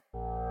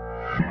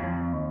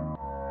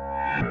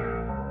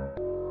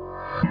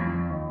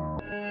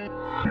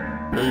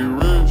Hey,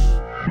 Rich.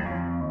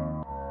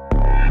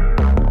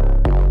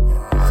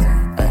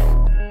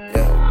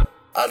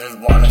 I just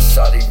want a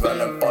shawty run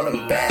up all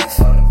them bands.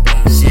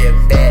 She a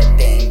bad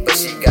thing, but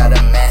she got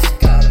a man.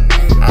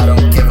 I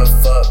don't give a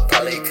fuck,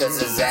 probably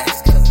cause it's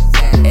ass.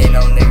 Ain't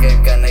no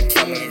nigga gonna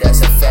kill me, that's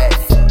a fact.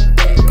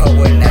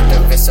 Poet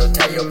activist, so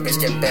tell your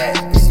bitch get back.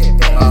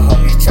 My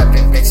homie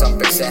trapping bricks on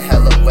bricks and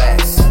hella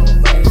wax.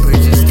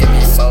 Please just give me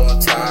more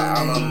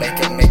time, I'ma make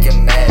it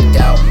mad.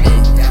 Doubt me,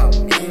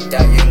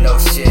 doubt you know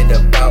shit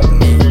about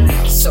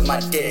me. Suck my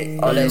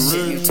dick, all that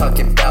shit you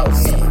talking about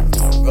me.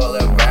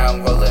 Rolling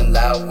round, rolling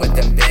loud with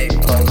them big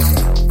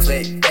posts.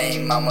 Click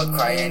bang, mama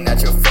crying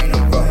at your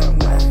funeral.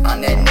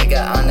 I'm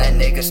that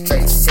nigga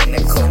straight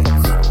cynical.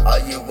 All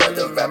you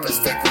other rappers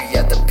fake, we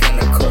at the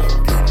pinnacle.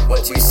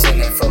 What you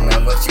sinning for,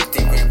 man? What you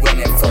think we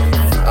winning for?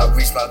 I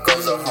reach my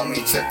goals, a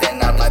homie trip,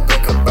 then I might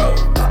break a bro.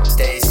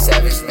 Stay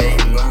savage,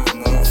 make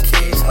move,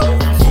 keys, ho.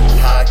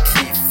 High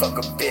key, fuck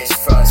a bitch,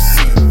 front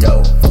seat,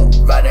 though.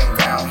 Riding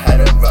round,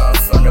 had to run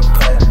from the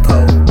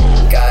po-po.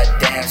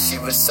 Goddamn, she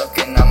was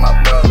sucking on my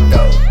bro,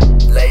 though.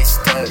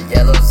 Laced up,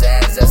 yellow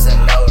Zans, that's a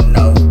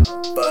no-no.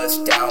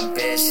 Bust down,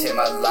 bitch, hit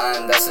my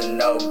line, that's a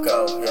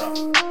no-go, yeah.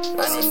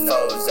 I need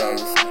foes,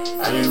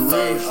 I need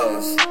foes,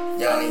 hoes.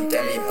 Young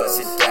Demi, bust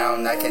it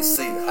down, I can't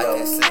sleep,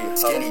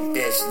 Skinny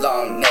bitch,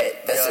 long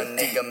neck, that's a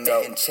nigga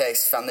making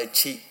checks, found the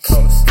cheat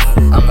codes.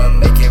 I'ma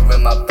make it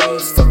with my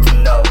bros,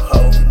 fucking no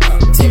ho.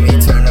 Timmy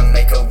Turner,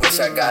 make a wish,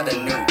 I got a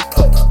new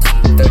pope.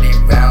 30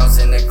 rounds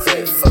in the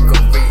clip, fuck a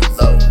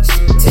reload.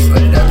 Take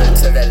another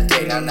to that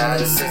dick, now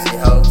it's sissy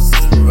ho.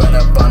 Run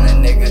up on a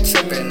nigga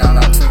tripping, I'm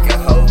not tweaking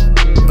ho.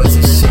 Bust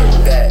his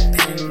shit back,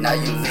 now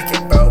you leaking.